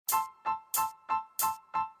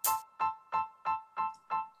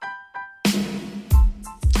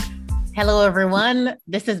Hello, everyone.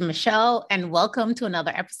 This is Michelle, and welcome to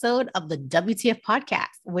another episode of the WTF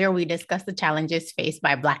podcast, where we discuss the challenges faced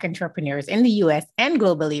by Black entrepreneurs in the US and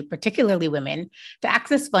globally, particularly women, to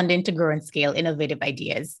access funding to grow and scale innovative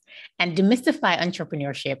ideas and demystify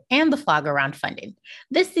entrepreneurship and the fog around funding.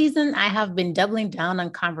 This season, I have been doubling down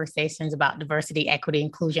on conversations about diversity, equity,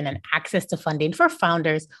 inclusion, and access to funding for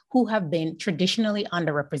founders who have been traditionally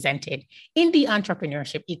underrepresented in the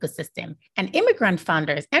entrepreneurship ecosystem, and immigrant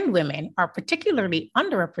founders and women are particularly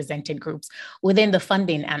underrepresented groups within the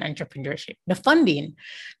funding and entrepreneurship. The funding,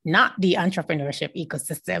 not the entrepreneurship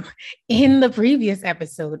ecosystem. In the previous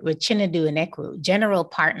episode with Chinedu Inekwu, general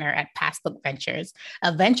partner at Passbook Ventures,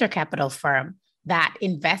 a venture capital firm that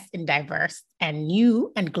invests in diverse and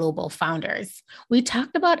new and global founders, we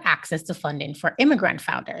talked about access to funding for immigrant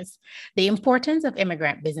founders, the importance of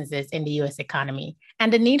immigrant businesses in the US economy,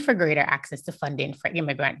 and the need for greater access to funding for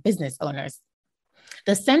immigrant business owners.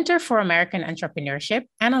 The Center for American Entrepreneurship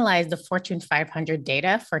analyzed the Fortune 500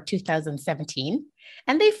 data for 2017,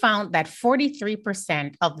 and they found that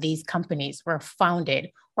 43% of these companies were founded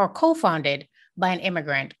or co-founded by an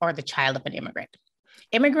immigrant or the child of an immigrant.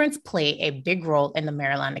 Immigrants play a big role in the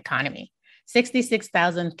Maryland economy.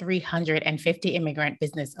 66,350 immigrant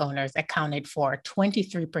business owners accounted for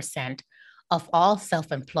 23% of all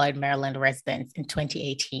self-employed Maryland residents in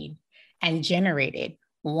 2018 and generated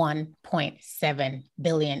 $1.7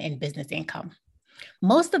 billion in business income.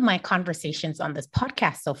 Most of my conversations on this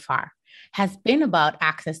podcast so far has been about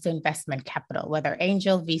access to investment capital, whether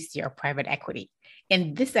angel, VC, or private equity.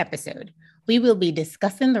 In this episode, we will be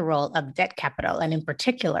discussing the role of debt capital and in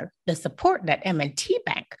particular, the support that M&T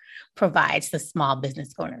Bank provides to small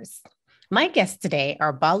business owners. My guests today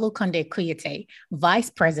are Mballou Conde-Kouyate,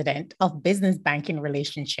 Vice President of Business Banking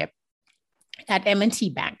Relationship at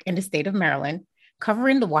M&T Bank in the state of Maryland,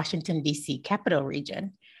 covering the Washington, D.C. capital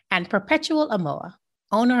region, and Perpetual Amoah,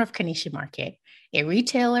 owner of Kanishi Market, a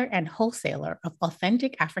retailer and wholesaler of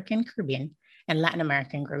authentic African, Caribbean, and Latin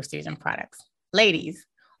American groceries and products. Ladies,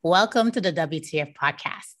 welcome to the WTF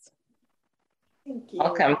podcast. Thank you.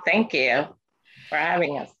 Welcome. Thank you for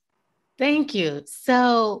having us. Thank you.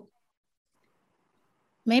 So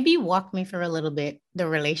maybe walk me through a little bit the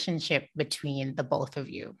relationship between the both of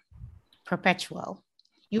you. Perpetual,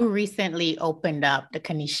 you recently opened up the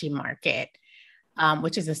Kanishi Market,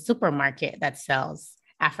 which is a supermarket that sells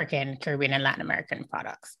African, Caribbean, and Latin American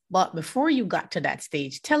products. But before you got to that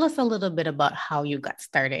stage, tell us a little bit about how you got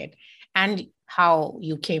started and how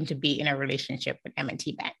you came to be in a relationship with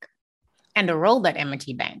M&T Bank and the role that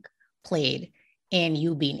M&T Bank played in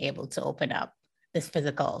you being able to open up this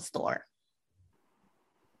physical store.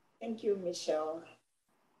 Thank you, Michelle.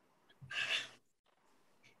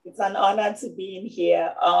 It's an honor to be in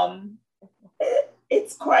here.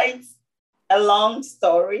 It's quite a long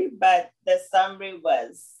story, but the summary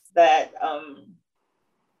was that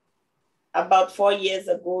about 4 years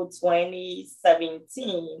ago,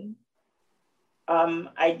 2017,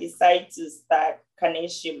 I decided to start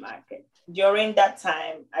Kanishi Market. During that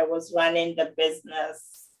time, I was running the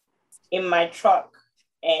business in my truck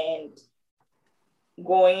and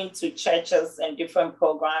going to churches and different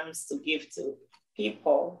programs to give to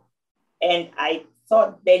people. And I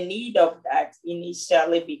thought the need of that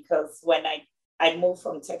initially because when I moved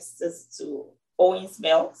from Texas to Owens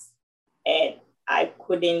Mills and I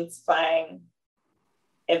couldn't find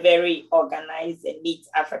a very organized and neat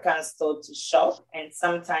African store to shop. And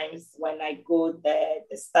sometimes when I go there,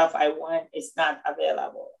 the stuff I want is not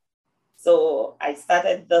available. So I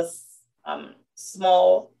started this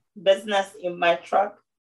small business in my truck.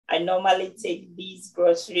 I normally take these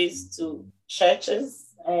groceries to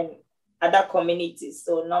churches and other communities.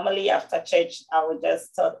 So normally after church, I would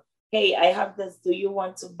just tell, hey, I have this, do you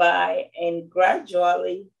want to buy? And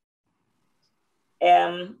gradually,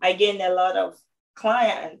 I gained a lot of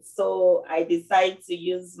clients. So I decided to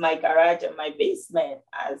use my garage and my basement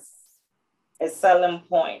as a selling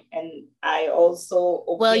point. And I also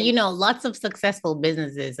Well, you know, lots of successful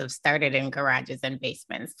businesses have started in garages and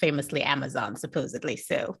basements, famously Amazon, supposedly.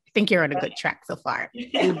 So I think you're on a good track so far.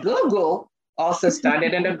 And Google also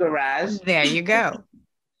started in the garage. There you go.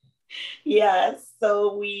 Yeah,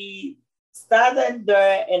 so we started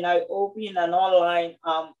there and I opened an online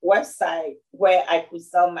website where I could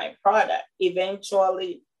sell my product.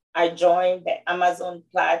 Eventually, I joined the Amazon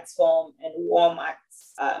platform and Walmart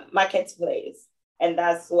marketplace, and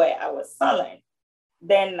that's where I was selling.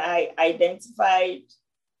 Then I identified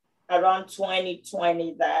around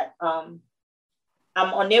 2020 that I'm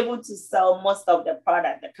unable to sell most of the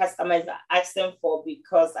product the customers are asking for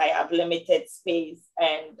because I have limited space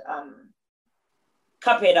and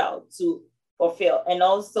capital to fulfill. And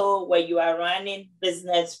also when you are running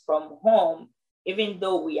business from home, even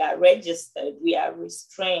though we are registered, we are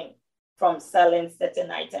restrained from selling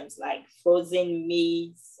certain items like frozen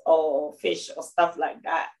meats or fish or stuff like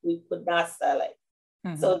that. We could not sell it.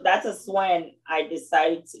 Mm-hmm. So that is when I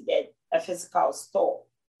decided to get a physical store.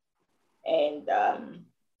 And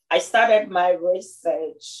I started my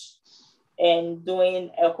research and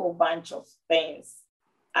doing a whole bunch of things.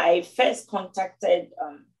 I first contacted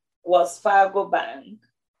Wells Fargo Bank,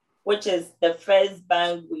 which is the first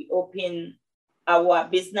bank we opened our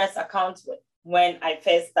business account with when I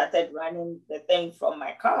first started running the thing from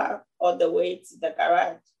my car all the way to the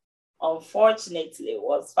garage. Unfortunately,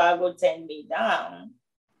 Wells Fargo turned me down,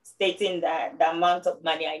 stating that the amount of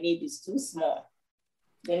money I need is too small.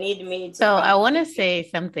 They need me to. So I want to say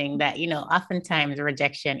something that, you know, oftentimes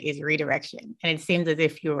rejection is redirection. And it seems as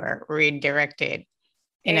if you were redirected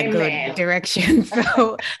in a good direction.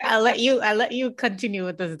 So I'll let you continue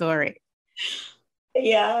with the story.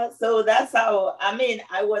 Yeah, so that's how, I mean,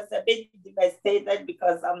 I was a bit devastated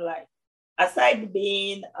because I'm like, aside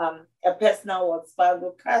being a personal Wells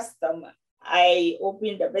Fargo customer, I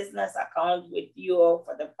opened a business account with you all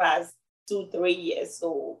for the past 2-3 years.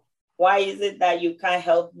 So why is it that you can't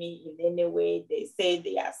help me in any way? They say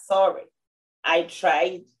they are sorry. I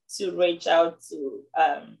tried to reach out to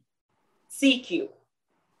CQ.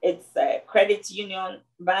 It's a credit union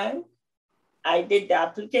bank. I did the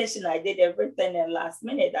application, I did everything, and last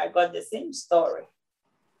minute I got the same story.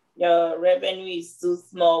 Your revenue is too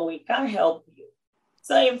small, we can't help you.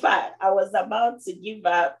 So in fact, I was about to give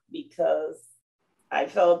up because I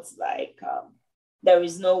felt like there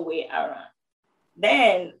is no way around.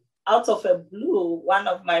 Then out of a blue, one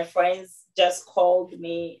of my friends just called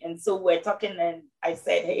me. And so we're talking and I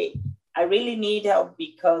said, hey, I really need help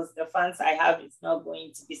because the funds I have is not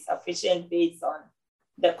going to be sufficient based on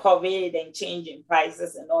the COVID and change in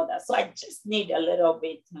prices and all that. So I just need a little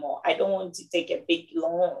bit more. I don't want to take a big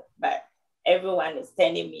loan, but everyone is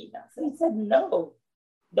telling me that. So he said, no,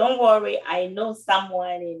 don't worry. I know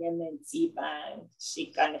someone in M&T Bank. She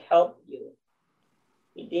can help you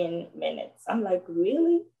within minutes. I'm like,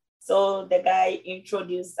 really? So the guy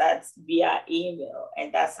introduced that via email,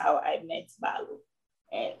 and that's how I met Mballou.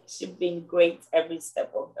 And she's been great every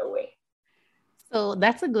step of the way. So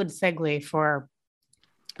that's a good segue for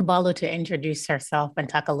Mballou to introduce herself and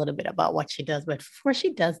talk a little bit about what she does. But before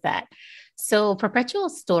she does that, so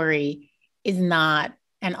Perpetual's story is not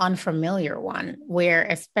an unfamiliar one, where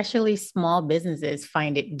especially small businesses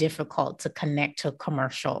find it difficult to connect to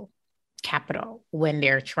commercial capital when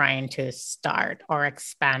they're trying to start or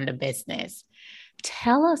expand a business.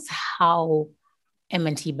 Tell us how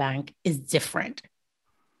M&T Bank is different.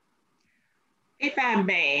 If I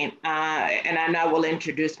may, and I will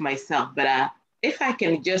introduce myself, but if I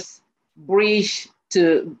can just bridge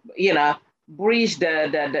the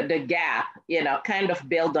gap, kind of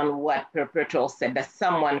build on what Perpetual said, that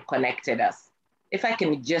someone connected us. If I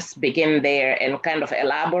can just begin there and kind of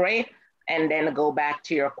elaborate and then go back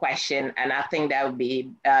to your question, and I think that would be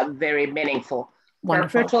very meaningful.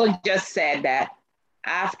 Wonderful. Perpetual just said that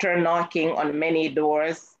after knocking on many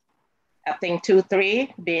doors, I think 2,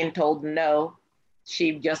 3, being told no,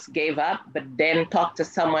 she just gave up, but then talked to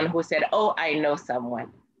someone who said, oh, I know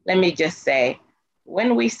someone. Let me just say,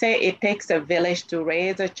 when we say it takes a village to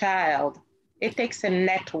raise a child, it takes a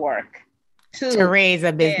network to raise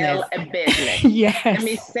a business. Yes. Let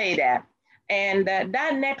me say that. And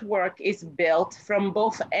that network is built from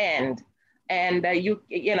both ends. And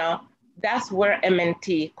that's where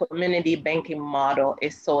M&T community banking model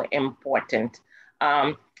is so important.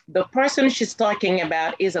 The person she's talking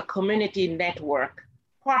about is a community network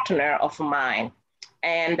partner of mine.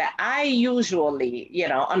 And I usually,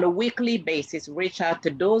 on a weekly basis, reach out to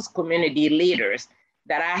those community leaders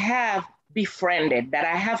that I have befriended, that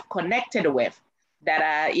I have connected with, that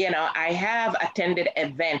I have attended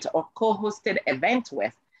event or co-hosted events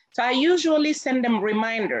with. So I usually send them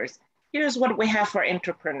reminders. Here's what we have for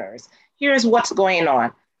entrepreneurs. Here's what's going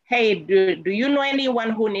on. Hey, do you know anyone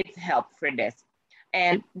who needs help for this?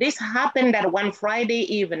 And this happened that one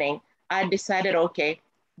Friday evening, I decided, okay,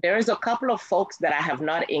 there's a couple of folks that I have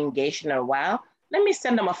not engaged in a while. Let me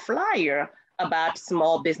send them a flyer about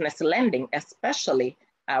small business lending, especially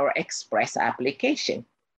our express application.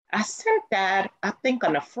 I sent that, I think,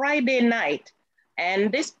 on a Friday night,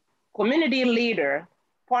 and this community leader,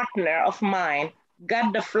 partner of mine,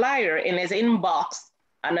 got the flyer in his inbox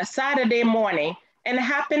on a Saturday morning and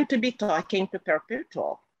happened to be talking to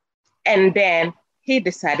Perpetual. And then he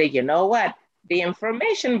decided, you know what? The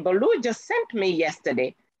information Mballou just sent me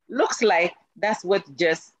yesterday looks like that's what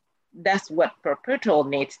Perpetual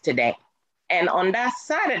needs today. And on that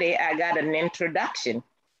Saturday, I got an introduction.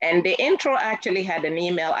 And the intro actually had an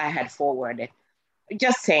email I had forwarded.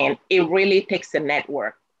 Just saying, it really takes a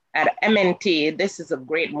network. At MNT, this is a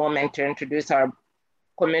great moment to introduce our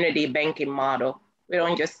community banking model. We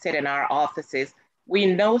don't just sit in our offices. We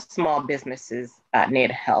know small businesses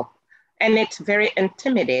need help. And it's very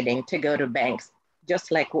intimidating to go to banks,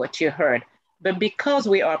 just like what you heard. But because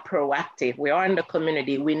we are proactive, we are in the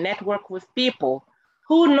community, we network with people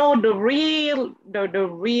who know the real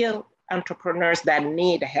entrepreneurs that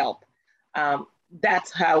need help.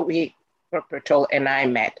 That's how Perpetual and I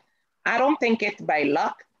met. I don't think it's by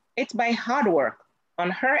luck, it's by hard work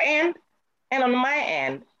on her end and on my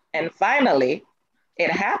end. And finally,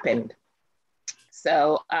 it happened.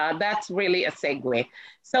 So that's really a segue.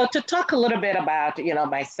 So to talk a little bit about,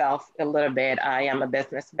 myself a little bit, I am a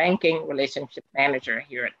business banking relationship manager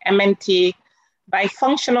here at MNT. By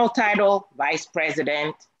functional title, vice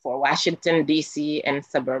president for Washington, DC and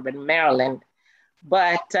suburban Maryland.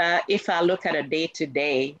 But if I look at a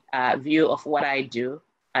day-to-day view of what I do,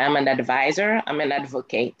 I'm an advisor, I'm an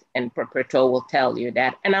advocate, and Perpetual will tell you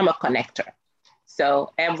that, and I'm a connector.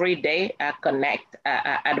 So every day I connect,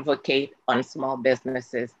 I advocate on small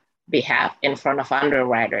businesses' behalf in front of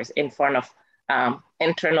underwriters, in front of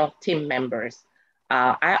internal team members.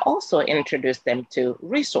 I also introduce them to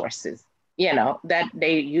resources, that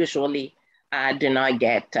they usually do not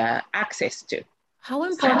get access to. How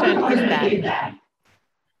important is that?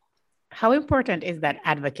 How important is that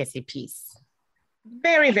advocacy piece?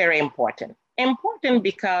 Very, very important. Important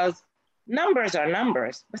because numbers are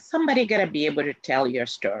numbers, but somebody got to be able to tell your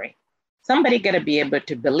story. Somebody got to be able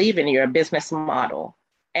to believe in your business model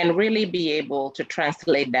and really be able to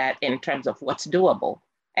translate that in terms of what's doable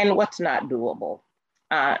and what's not doable.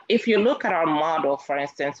 If you look at our model, for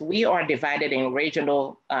instance, we are divided in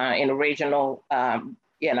regional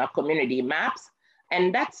community maps.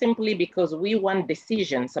 And that's simply because we want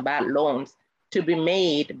decisions about loans to be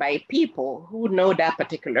made by people who know that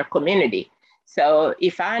particular community. So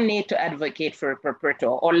if I need to advocate for a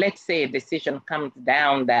Perpetual, or let's say a decision comes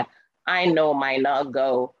down that I know might not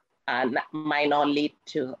lead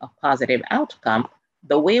to a positive outcome,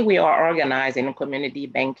 the way we are organized in a community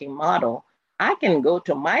banking model, I can go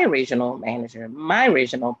to my regional manager, my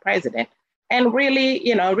regional president, and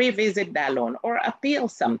really, revisit that loan or appeal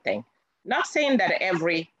something. Not saying that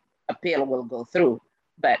every appeal will go through,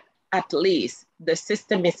 but at least the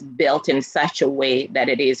system is built in such a way that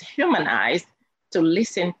it is humanized to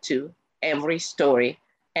listen to every story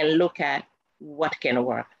and look at what can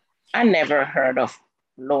work. I never heard of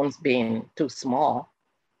loans being too small.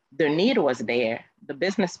 The need was there, the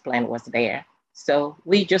business plan was there. So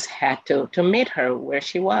we just had to meet her where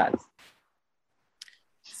she was.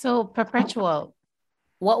 So Perpetual,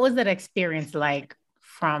 what was that experience like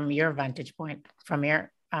from your vantage point, from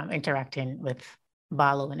your interacting with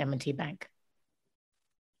Mballou and M&T Bank?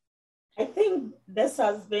 I think this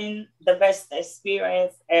has been the best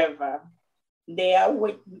experience ever. They are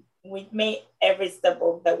with me every step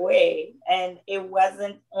of the way. And it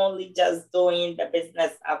wasn't only just doing the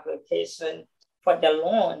business application for the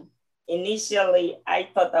loan. Initially, I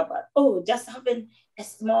thought about, just having a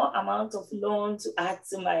small amount of loan to add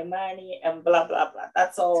to my money and blah, blah, blah.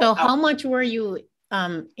 That's all. So how much were you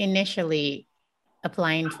initially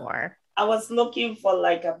applying for? I was looking for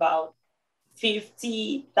like about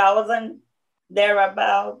 50,000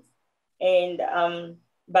 thereabout. And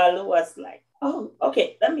Mballou was like,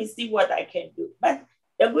 okay, let me see what I can do. But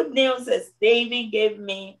the good news is David gave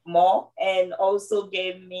me more and also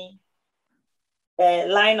gave me a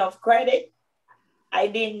line of credit I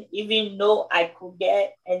didn't even know I could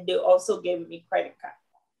get. And they also gave me credit card,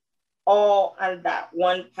 all under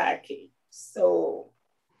one package. So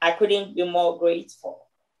I couldn't be more grateful.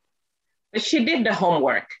 She did the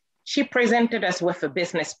homework. She presented us with a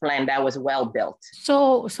business plan that was well built.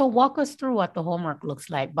 So walk us through what the homework looks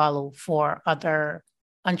like, Mballou, for other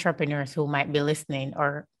entrepreneurs who might be listening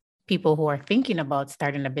or people who are thinking about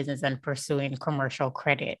starting a business and pursuing commercial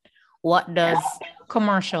credit. What does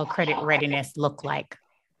commercial credit readiness look like?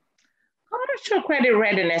 Commercial credit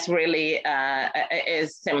readiness really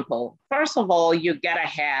is simple. First of all, you gotta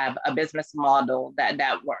have a business model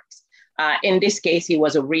that works. In this case, it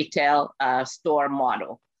was a retail store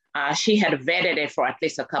model. She had vetted it for at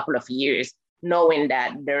least a couple of years, knowing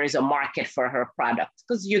that there is a market for her product,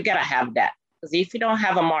 because you gotta have that. Because if you don't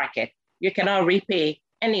have a market, you cannot repay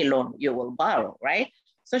any loan you will borrow, right?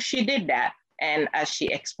 So she did that. And as she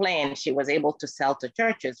explained, she was able to sell to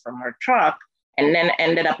churches from her truck and then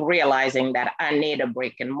ended up realizing that I need a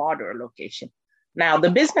brick and mortar location. Now,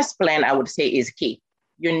 the business plan, I would say, is key.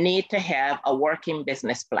 You need to have a working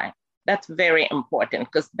business plan That's very important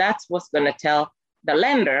because that's what's going to tell the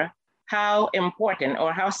lender how important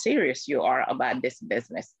or how serious you are about this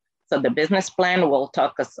business. So the business plan will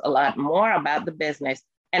talk us a lot more about the business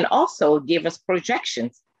and also give us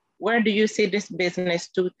projections. Where do you see this business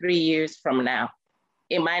 2-3 years from now?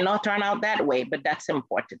 It might not turn out that way, but that's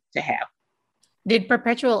important to have. Did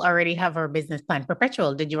Perpetual already have her business plan?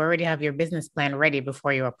 Perpetual, did you already have your business plan ready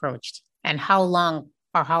before you approached? And how long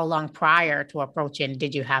prior to approaching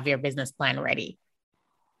did you have your business plan ready?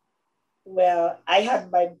 Well, I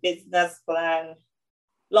had my business plan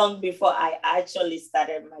long before I actually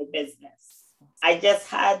started my business. I just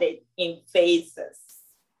had it in phases,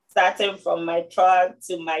 starting from my truck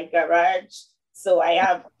to my garage. So I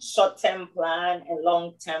have short-term plan and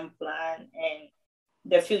long-term plan and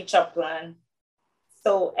the future plan.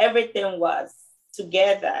 So everything was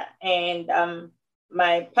together. And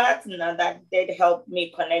my partner that did help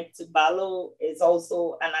me connect to Mballou is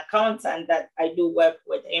also an accountant that I do work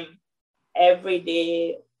with him every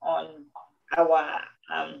day on our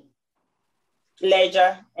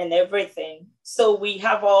ledger and everything. So we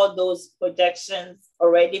have all those projections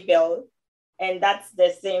already built. And that's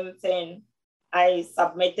the same thing I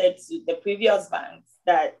submitted to the previous banks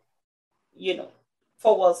that,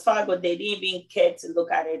 for Wells Fargo, they didn't even care to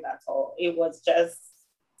look at it at all. It was just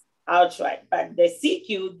outright. But the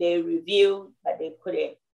CQ, they reviewed, but they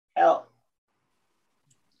couldn't help.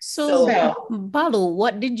 So Mballou,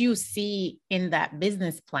 what did you see in that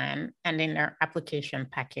business plan and in their application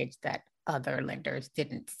package that other lenders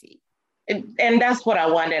didn't see? And that's what I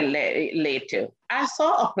wanted to lay to. I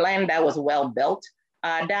saw a plan that was well built,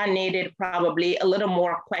 that needed probably a little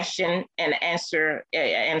more question and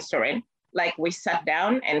answering. Like we sat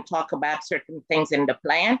down and talk about certain things in the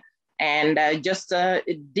plan and just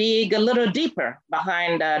dig a little deeper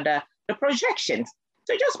behind the projections.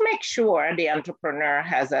 So just make sure the entrepreneur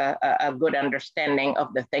has a good understanding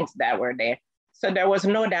of the things that were there. So there was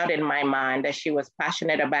no doubt in my mind that she was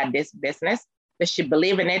passionate about this business, that she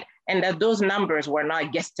believed in it, and that those numbers were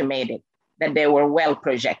not guesstimated, that they were well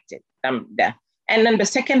projected. And then the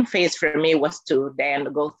second phase for me was to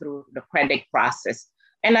then go through the credit process.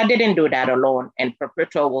 And I didn't do that alone. And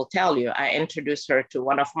Perpetual will tell you, I introduced her to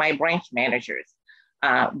one of my branch managers.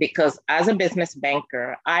 Because as a business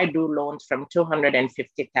banker, I do loans from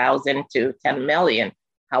 $250,000 to $10 million.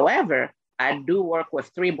 However, I do work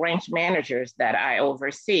with 3 branch managers that I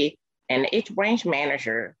oversee, and each branch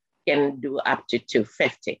manager can do up to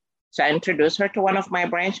 $250,000. So I introduced her to one of my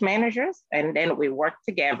branch managers, and then we work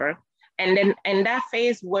together. And then in that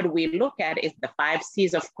phase, what we look at is the 5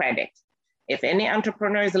 C's of credit. If any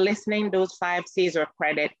entrepreneur is listening, those 5 C's of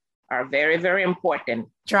credit are very, very important.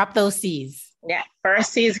 Drop those C's. Yeah,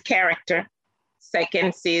 first C is character,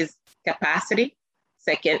 second C is capacity,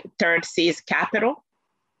 third C is capital,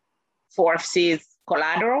 fourth C is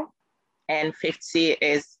collateral, and fifth C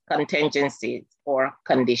is contingencies or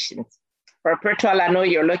conditions. Perpetual, I know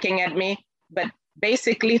you're looking at me, but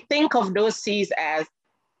basically think of those C's as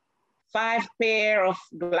 5 pair of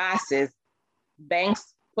glasses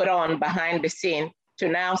banks put on behind the scene to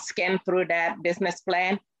now scan through that business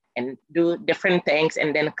plan and do different things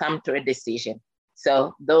and then come to a decision.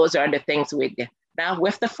 So those are the things we do. Now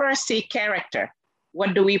with the first C, character,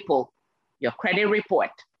 what do we pull? Your credit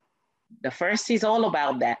report. The first C is all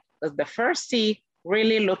about that. Because the first C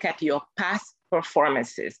really look at your past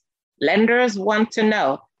performances. Lenders want to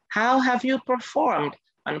know, how have you performed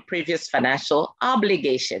on previous financial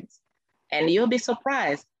obligations? And you'll be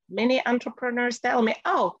surprised. Many entrepreneurs tell me,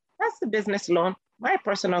 oh, that's a business loan. My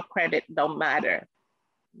personal credit don't matter.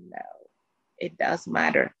 No, it does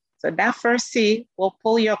matter. So that first C will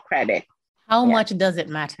pull your credit. How much does it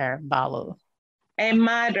matter, Mballou? It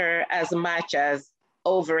matters as much as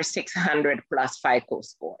over 600 plus FICO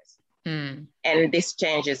scores. And this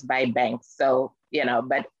changes by bank. So,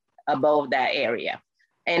 but above that area.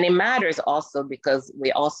 And it matters also because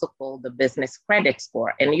we also pull the business credit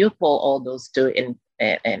score, and you pull all those two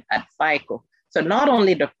at FICO. So not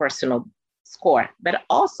only the personal score, but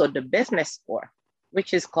also the business score,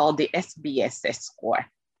 which is called the SBSS score,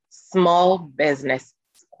 Small Business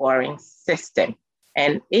Scoring System.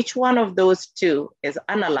 And each one of those two is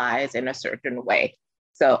analyzed in a certain way.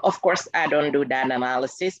 So of course, I don't do that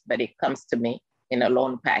analysis, but it comes to me in a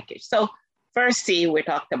loan package. So first C, we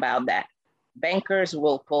talked about that. Bankers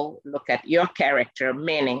will look at your character,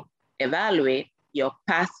 meaning evaluate your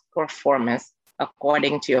past performance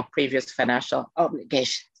according to your previous financial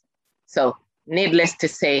obligations. So needless to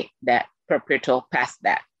say that Perpetual passed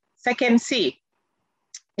that. Second C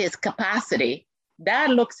is capacity. That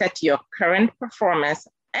looks at your current performance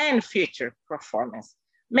and future performance,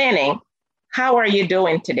 meaning how are you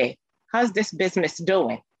doing today? how's this business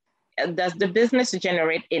doing? Does the business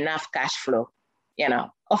generate enough cash flow?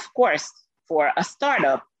 Of course, for a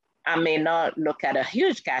startup, I may not look at a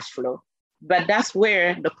huge cash flow, but that's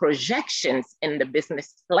where the projections in the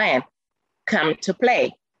business plan come to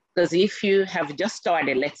play. Because if you have just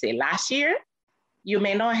started, let's say last year, you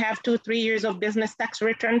may not have 2-3 years of business tax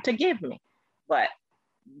return to give me, but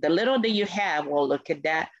the little that you have, we'll look at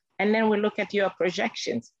that. And then we look at your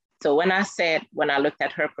projections. So when I looked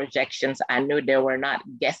at her projections, I knew they were not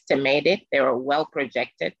guesstimated, they were well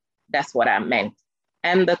projected. That's what I meant.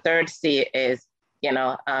 And the third C is,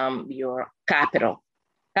 your capital.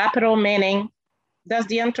 Capital meaning, does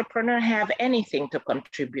the entrepreneur have anything to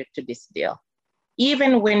contribute to this deal?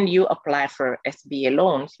 Even when you apply for SBA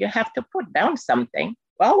loans, you have to put down something.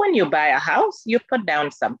 Well, when you buy a house, you put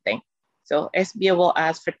down something. So SBA will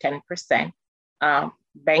ask for 10%.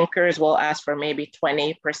 Bankers will ask for maybe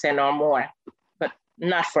 20% or more, but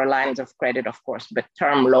not for lines of credit, of course, but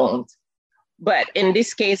term loans. But in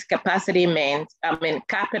this case, capital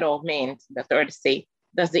means, the third C,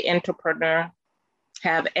 does the entrepreneur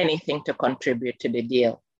have anything to contribute to the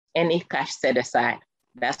deal? Any cash set aside?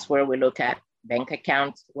 That's where we look at bank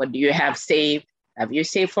accounts. What do you have saved? Have you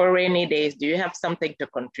saved for rainy days? Do you have something to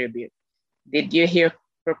contribute? Did you hear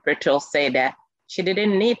Perpetual say that she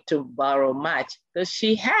didn't need to borrow much because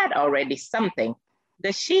she had already something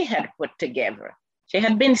that she had put together? She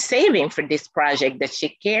had been saving for this project that she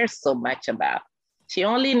cares so much about. She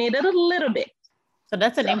only needed a little bit. So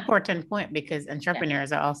that's an important point, because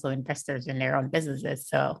entrepreneurs are also investors in their own businesses.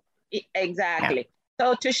 So exactly. Yeah.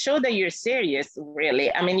 So to show that you're serious, really,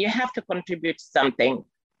 you have to contribute something.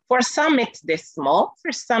 For some, it's this small.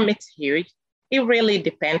 For some, it's huge. It really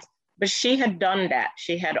depends. But she had done that.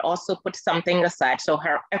 She had also put something aside. So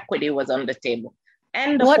her equity was on the table.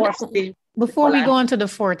 And the fourth C. Before we go on to the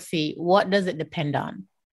fourth C, what does it depend on?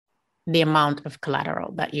 The amount of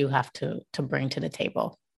collateral that you have to bring to the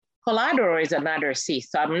table. Collateral is another C.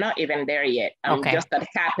 So I'm not even there yet. I'm just at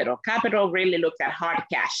capital. Capital really looks at hard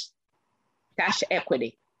cash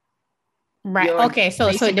equity. Right. Okay. So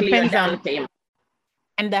it depends on payment.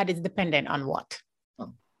 And that is dependent on what?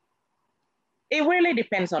 It really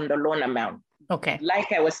depends on the loan amount. Okay.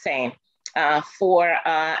 Like I was saying, for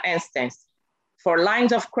instance, for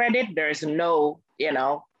lines of credit, there's no,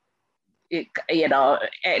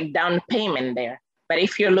 down payment there. But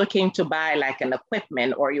if you're looking to buy like an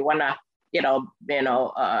equipment, or you wanna, you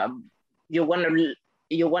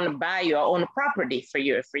wanna buy your own property for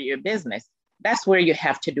your business, that's where you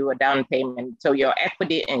have to do a down payment. So your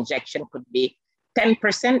equity injection could be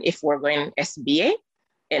 10% if we're going SBA.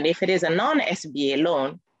 And if it is a non-SBA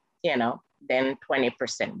loan, then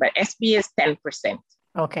 20%. But SBA is 10%.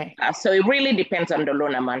 Okay. So it really depends on the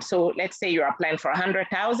loan amount. So let's say you're applying for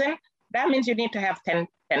 100,000, that means you need to have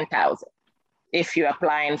 10,000. If you're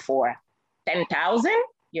applying for 10,000,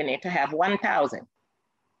 you need to have 1,000.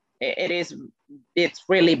 It's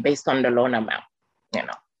really based on the loan amount,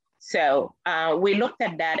 So we looked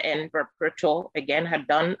at that, and Perpetual, again, had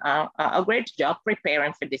done a great job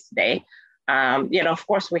preparing for this day. Of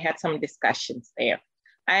course, we had some discussions there.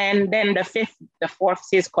 And then the fourth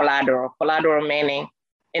is collateral. Collateral meaning,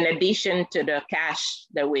 in addition to the cash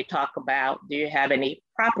that we talk about, do you have any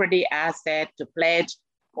property asset to pledge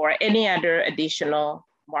or any other additional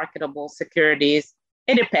marketable securities?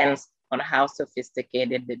 It depends on how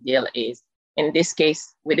sophisticated the deal is. In this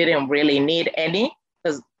case, we didn't really need any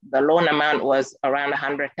because the loan amount was around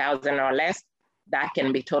 100,000 or less. That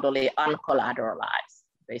can be totally uncollateralized,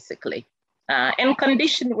 basically. And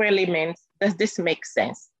condition really means, does this make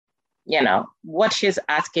sense? What she's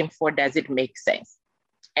asking for, does it make sense?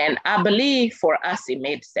 And I believe for us, it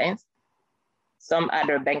made sense. Some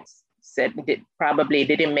other banks said it probably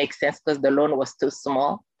didn't make sense because the loan was too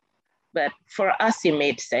small. But for us, it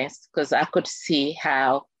made sense because I could see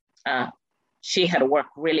how she had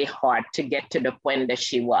worked really hard to get to the point that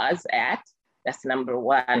she was at. That's number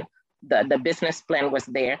one. The business plan was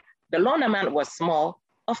there. The loan amount was small.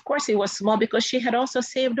 Of course, it was small because she had also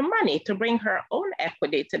saved money to bring her own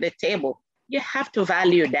equity to the table. You have to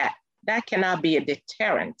value that. That cannot be a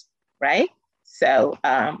deterrent, right? So,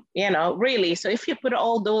 really, so if you put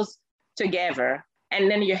all those together, and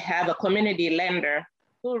then you have a community lender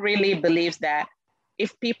who really believes that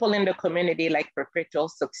if people in the community like Perpetual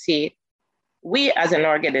succeed, we as an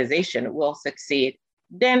organization will succeed,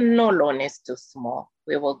 then no loan is too small.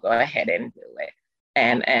 We will go ahead and do it.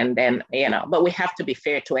 And then, but we have to be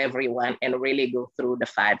fair to everyone and really go through the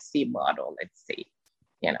 5C model, let's see,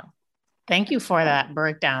 Thank you for that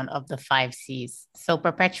breakdown of the 5 C's. So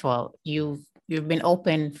Perpetual, you've been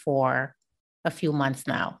open for a few months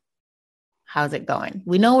now. How's it going?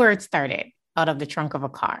 We know where it started, out of the trunk of a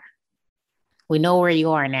car. We know where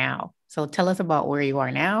you are now. So tell us about where you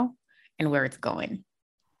are now and where it's going.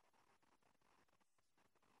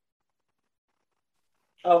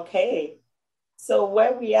 Okay. So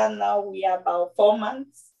where we are now, we are about 4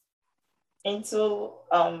 months into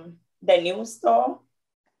the new store.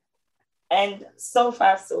 And so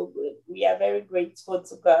far, so good. We are very grateful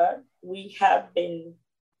to God. We have been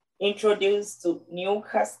introduced to new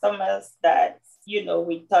customers that,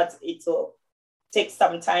 we thought it will take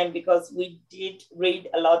some time because we did read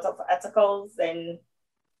a lot of articles and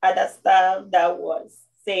other stuff that was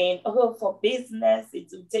saying, oh, for business, it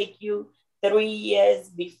will take you 3 years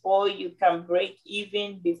before you can break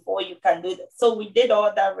even, before you can do that. So we did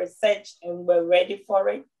all that research and we're ready for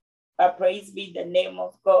it. But praise be the name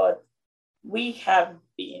of God. We have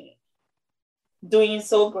been doing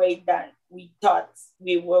so great that we thought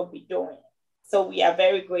we will be doing. So we are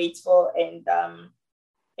very grateful. And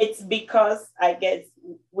it's because I guess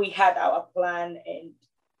we had our plan and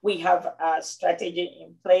we have a strategy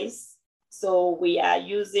in place. So we are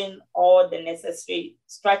using all the necessary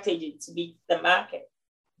strategy to beat the market.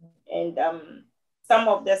 And some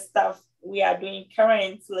of the stuff we are doing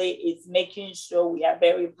currently is making sure we are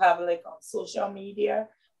very public on social media.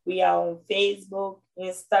 We are on Facebook,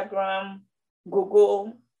 Instagram,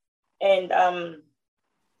 Google, and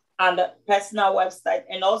a personal website.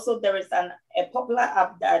 And also there is a popular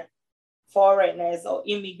app that foreigners or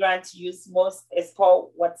immigrants use most. It's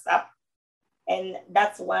called WhatsApp. And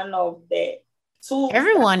that's one of the tools.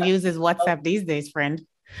 Everyone uses WhatsApp these days, friend.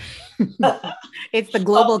 It's the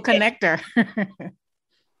global connector.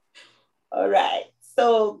 All right.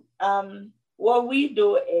 So what we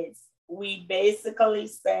do is we basically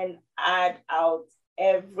send ad out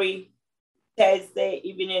every Thursday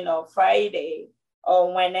evening or Friday,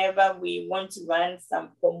 or whenever we want to run some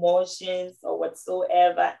promotions or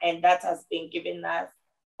whatsoever. And that has been giving us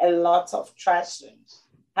a lot of traction.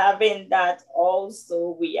 Having that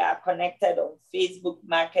also, we are connected on Facebook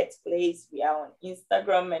Marketplace. We are on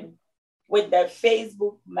Instagram, and with the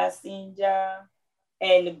Facebook Messenger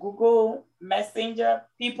and Google Messenger,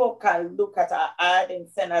 people can look at our ad and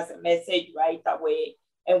send us a message right away,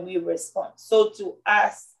 and we respond. So to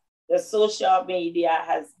us, the social media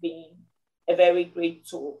has been a very great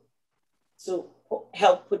tool to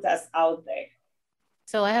help put us out there.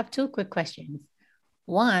 So I have 2 quick questions.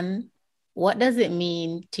 One, what does it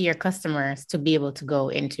mean to your customers to be able to go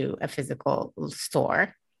into a physical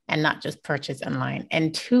store and not just purchase online?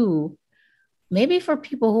 And 2, maybe for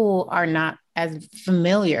people who are not as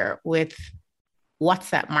familiar with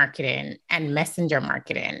WhatsApp marketing and messenger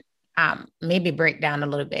marketing, maybe break down a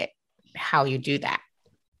little bit how you do that.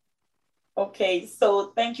 Okay,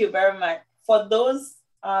 so thank you very much. For those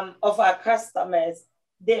of our customers,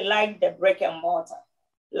 they like the brick and mortar.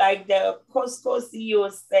 Like the Costco CEO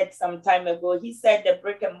said some time ago, he said the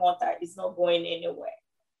brick and mortar is not going anywhere.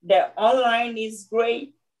 The online is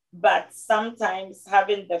great, but sometimes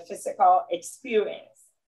having the physical experience,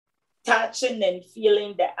 touching and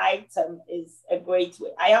feeling the item is a great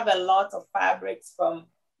way. I have a lot of fabrics from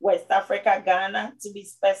West Africa, Ghana, to be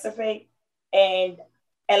specific, and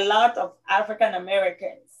a lot of African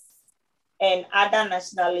Americans and other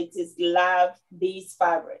nationalities love these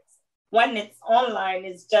fabrics. When it's online,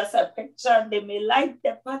 it's just a picture. They may like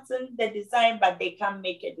the pattern, the design, but they can't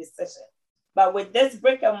make a decision. But with this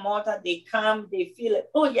brick and mortar, they come, they feel it.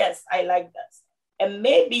 Oh yes, I like this. And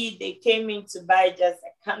maybe they came in to buy just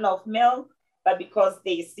a can of milk, but because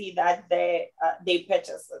they see that they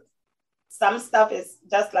purchase it. Some stuff is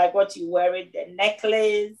just like what you wear it, the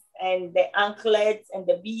necklace and the anklets and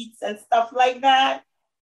the beads and stuff like that.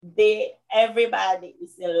 Everybody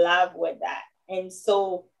is in love with that. And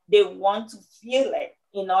so they want to feel it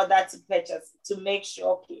in order to purchase, to make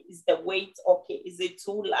sure, okay, is the weight okay? Is it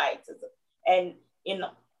too light? And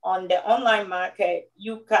on the online market,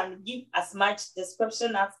 you can give as much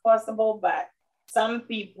description as possible, but some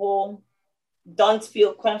people don't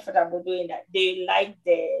feel comfortable doing that. They like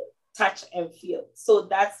the touch and feel. So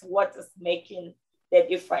that's what is making the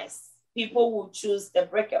difference. People will choose the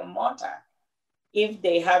brick and mortar if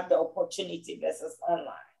they have the opportunity versus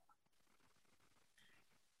online.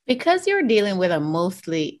 Because you're dealing with a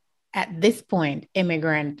mostly, at this point,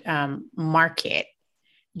 immigrant market,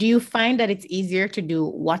 do you find that it's easier to do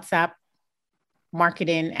WhatsApp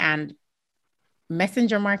marketing and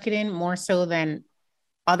messenger marketing more so than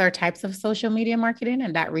other types of social media marketing,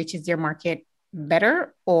 and that reaches your market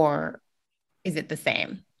better, or is it the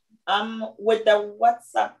same? With the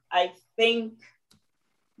WhatsApp, I think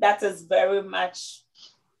that is very much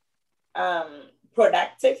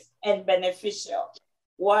productive and beneficial.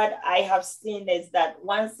 what I have seen is that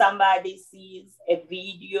once somebody sees a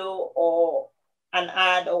video or an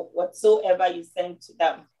ad or whatsoever you send to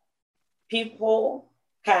them, people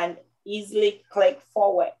can easily click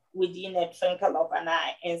forward within a twinkle of an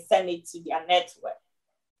eye and send it to their network,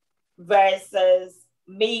 versus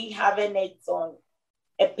me having it on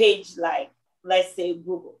a page like, let's say,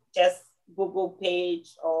 Google, just Google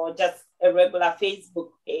page or just a regular Facebook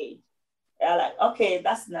page. They're like, okay,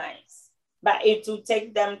 that's nice. But it will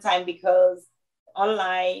take them time, because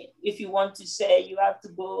online, if you want to share, you have to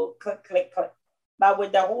go click, click, click. But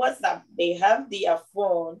with the WhatsApp, they have their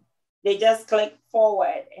phone, they just click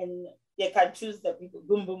forward and they can choose the people,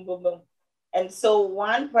 boom, boom, boom, boom. And so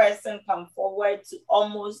one person can forward to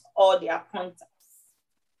almost all their contacts.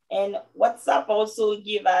 And WhatsApp also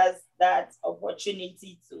give us that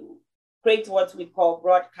opportunity to create what we call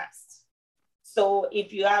broadcast. So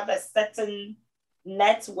if you have a certain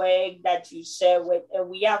network that you share with, and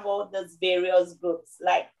we have all those various groups,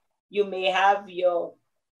 like you may have your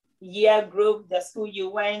year group, the school you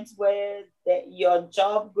went with, your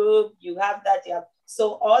job group, you have that.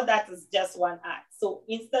 So all that is just one act. So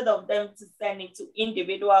instead of them to send it to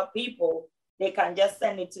individual people, they can just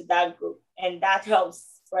send it to that group, and that helps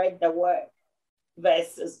spread the word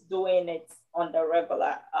versus doing it on the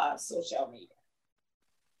regular social media.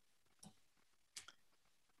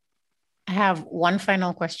 I have one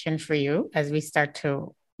final question for you as we start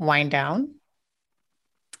to wind down.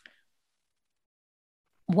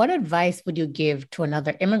 What advice would you give to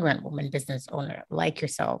another immigrant woman business owner like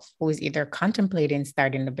yourself, who is either contemplating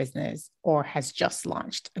starting a business or has just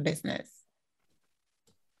launched a business?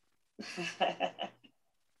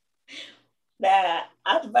 The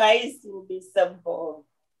advice will be simple.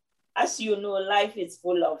 As you know, life is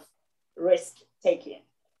full of risk taking.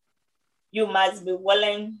 You must be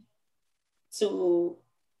willing to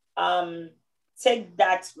take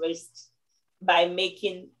that risk by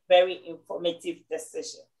making very informative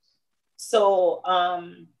decisions. So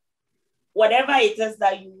whatever it is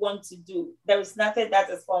that you want to do, there is nothing that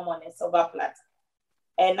is formed on a silver platter.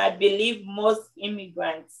 And I believe most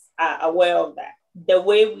immigrants are aware of that. The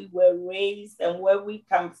way we were raised and where we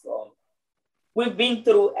come from, we've been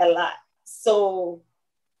through a lot. So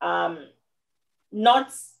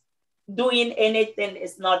not doing anything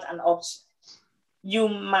is not an option. You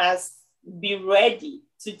must be ready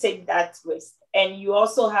to take that risk. And you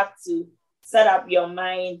also have to set up your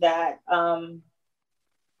mind that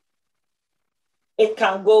it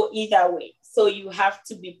can go either way. So you have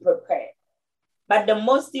to be prepared. But the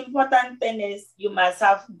most important thing is you must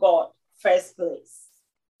have God first place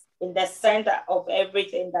in the center of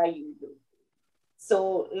everything that you do.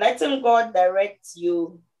 So letting God direct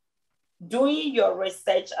you, doing your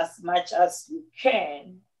research as much as you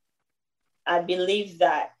can, I believe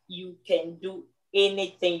that you can do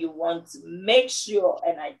anything you want to. Make sure,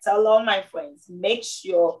 and I tell all my friends, make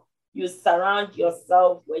sure you surround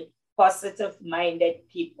yourself with positive-minded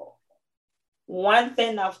people. One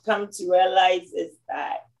thing I've come to realize is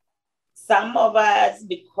that some of us,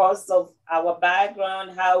 because of our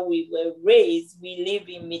background, how we were raised, we live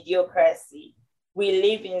in mediocrity. We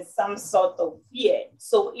live in some sort of fear.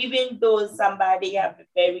 So even though somebody have a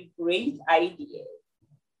very great idea,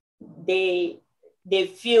 they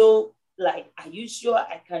feel like, are you sure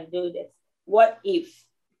I can do this? What if?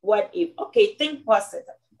 Okay, think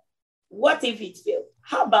positive. What if it fails?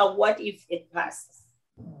 How about what if it passes?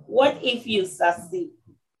 What if you succeed?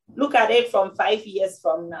 Look at it from 5 years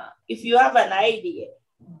from now. If you have an idea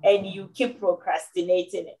and you keep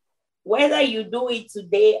procrastinating it, whether you do it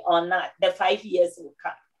today or not, the 5 years will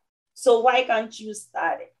come. So why can't you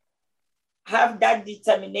start it? Have that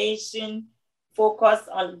determination, focus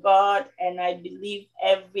on God, and I believe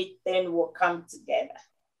everything will come together.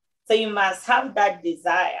 So you must have that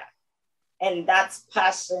desire and that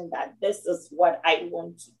passion that this is what I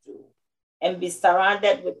want to do, and be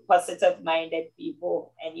surrounded with positive-minded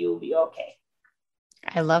people, and you'll be okay.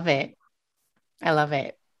 I love it. I love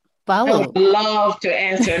it. I Mballou. would love to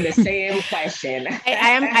answer the same question.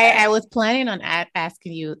 I was planning on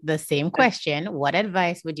asking you the same question. What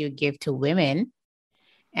advice would you give to women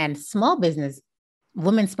and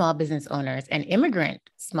women small business owners and immigrant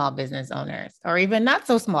small business owners, or even not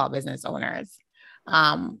so small business owners,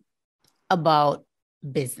 about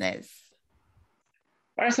business?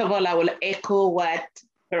 First of all, I will echo what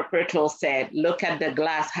Perpetual said. Look at the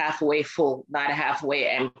glass halfway full, not halfway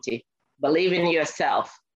empty. Believe in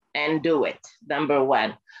yourself and do it, number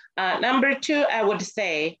one. Number two, I would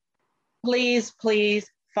say, please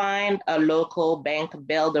find a local bank,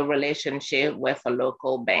 build a relationship with a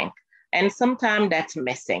local bank. And sometimes that's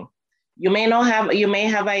missing. You may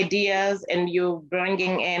have ideas and you're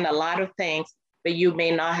bringing in a lot of things, but you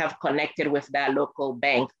may not have connected with that local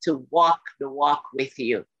bank to walk the walk with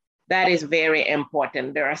you. That is very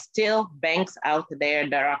important. There are still banks out there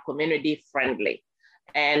that are community friendly,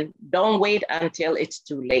 and don't wait until it's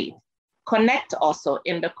too late. Connect also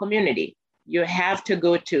in the community. You have to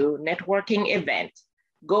go to networking events,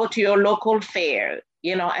 go to your local fair,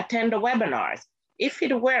 attend the webinars. If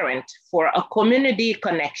it weren't for a community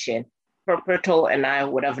connection, Perpetual and I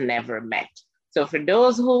would have never met. So for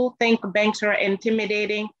those who think banks are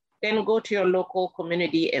intimidating, then go to your local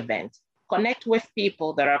community event. Connect with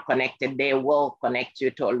people that are connected. They will connect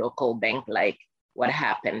you to a local bank, like what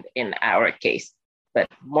happened in our case. But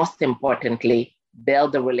most importantly,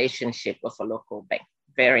 build a relationship with a local bank.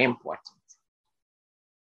 Very important.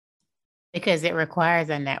 Because it requires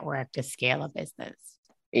a network to scale a business.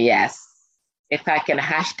 Yes. If I can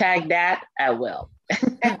hashtag that, I will.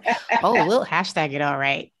 Oh, we'll hashtag it. All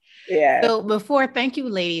right. Yeah. So thank you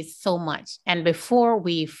ladies so much. And before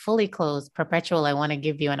we fully close Perpetual, I want to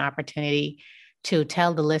give you an opportunity to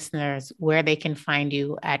tell the listeners where they can find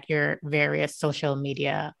you at your various social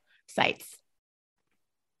media sites.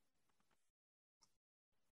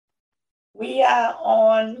 We are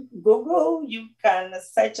on Google. You can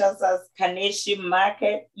search us as Kaneshi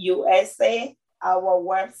Market USA. Our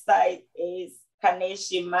website is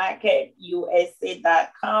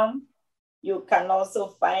kaneshimarketusa.com. You can also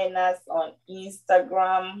find us on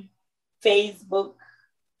Instagram, Facebook,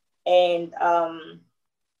 and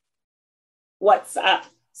WhatsApp.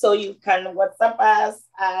 So you can WhatsApp us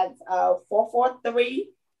at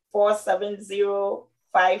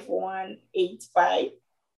 443-470-5185.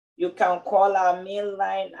 You can call our main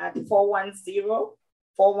line at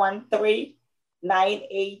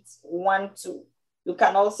 410-413-9812. You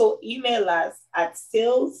can also email us at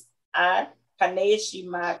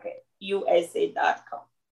sales@kaneshimarketusa.com.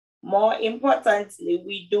 More importantly,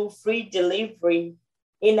 we do free delivery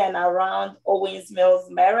in and around Owings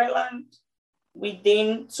Mills, Maryland,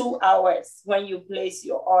 within 2 hours when you place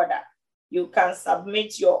your order. You can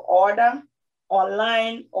submit your order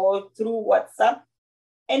online or through WhatsApp.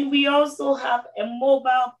 And we also have a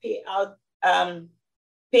mobile payout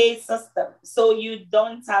pay system. So you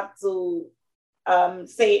don't have to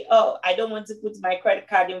say, oh, I don't want to put my credit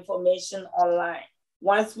card information online.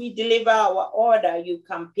 Once we deliver our order, you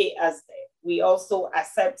can pay us there. We also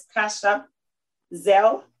accept Cash App,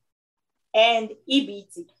 Zelle, and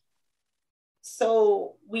EBT.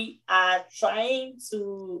 So we are trying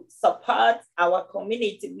to support our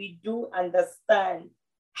community. We do understand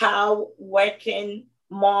how working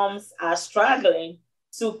moms are struggling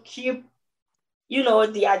to keep,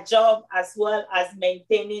 their job as well as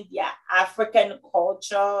maintaining their African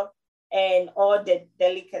culture and all the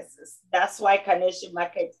delicacies. That's why Kaneshi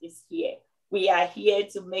Market is here. We are here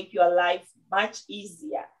to make your life much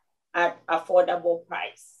easier at affordable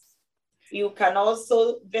price. You can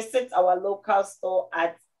also visit our local store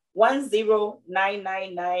at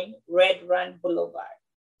 10999 Red Run Boulevard,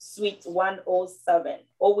 Suite 107,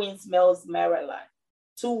 Owings Mills, Maryland,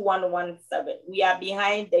 2117. We are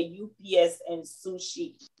behind the UPS and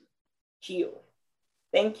sushi queue.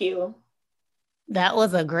 Thank you. That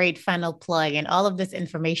was a great final plug, and all of this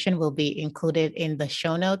information will be included in the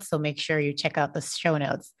show notes. So make sure you check out the show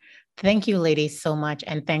notes. Thank you, ladies, so much.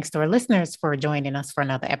 And thanks to our listeners for joining us for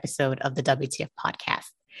another episode of the WTF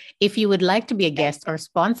podcast. If you would like to be a guest or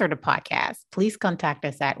sponsor the podcast, please contact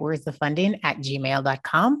us at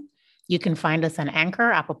where'sthefunding@gmail.com. You can find us on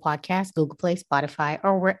Anchor, Apple Podcasts, Google Play, Spotify,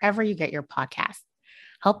 or wherever you get your podcasts.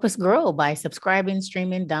 Help us grow by subscribing,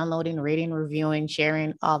 streaming, downloading, rating, reviewing,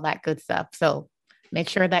 sharing, all that good stuff. So make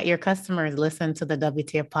sure that your customers listen to the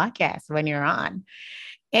WTF podcast when you're on.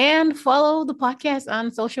 And follow the podcast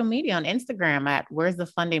on social media on Instagram at Where's the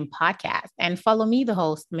Funding Podcast. And follow me, the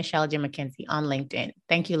host, Michelle J. McKenzie, on LinkedIn.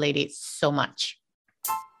 Thank you, ladies, so much.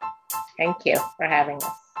 Thank you for having us.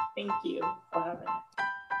 Thank you for having us.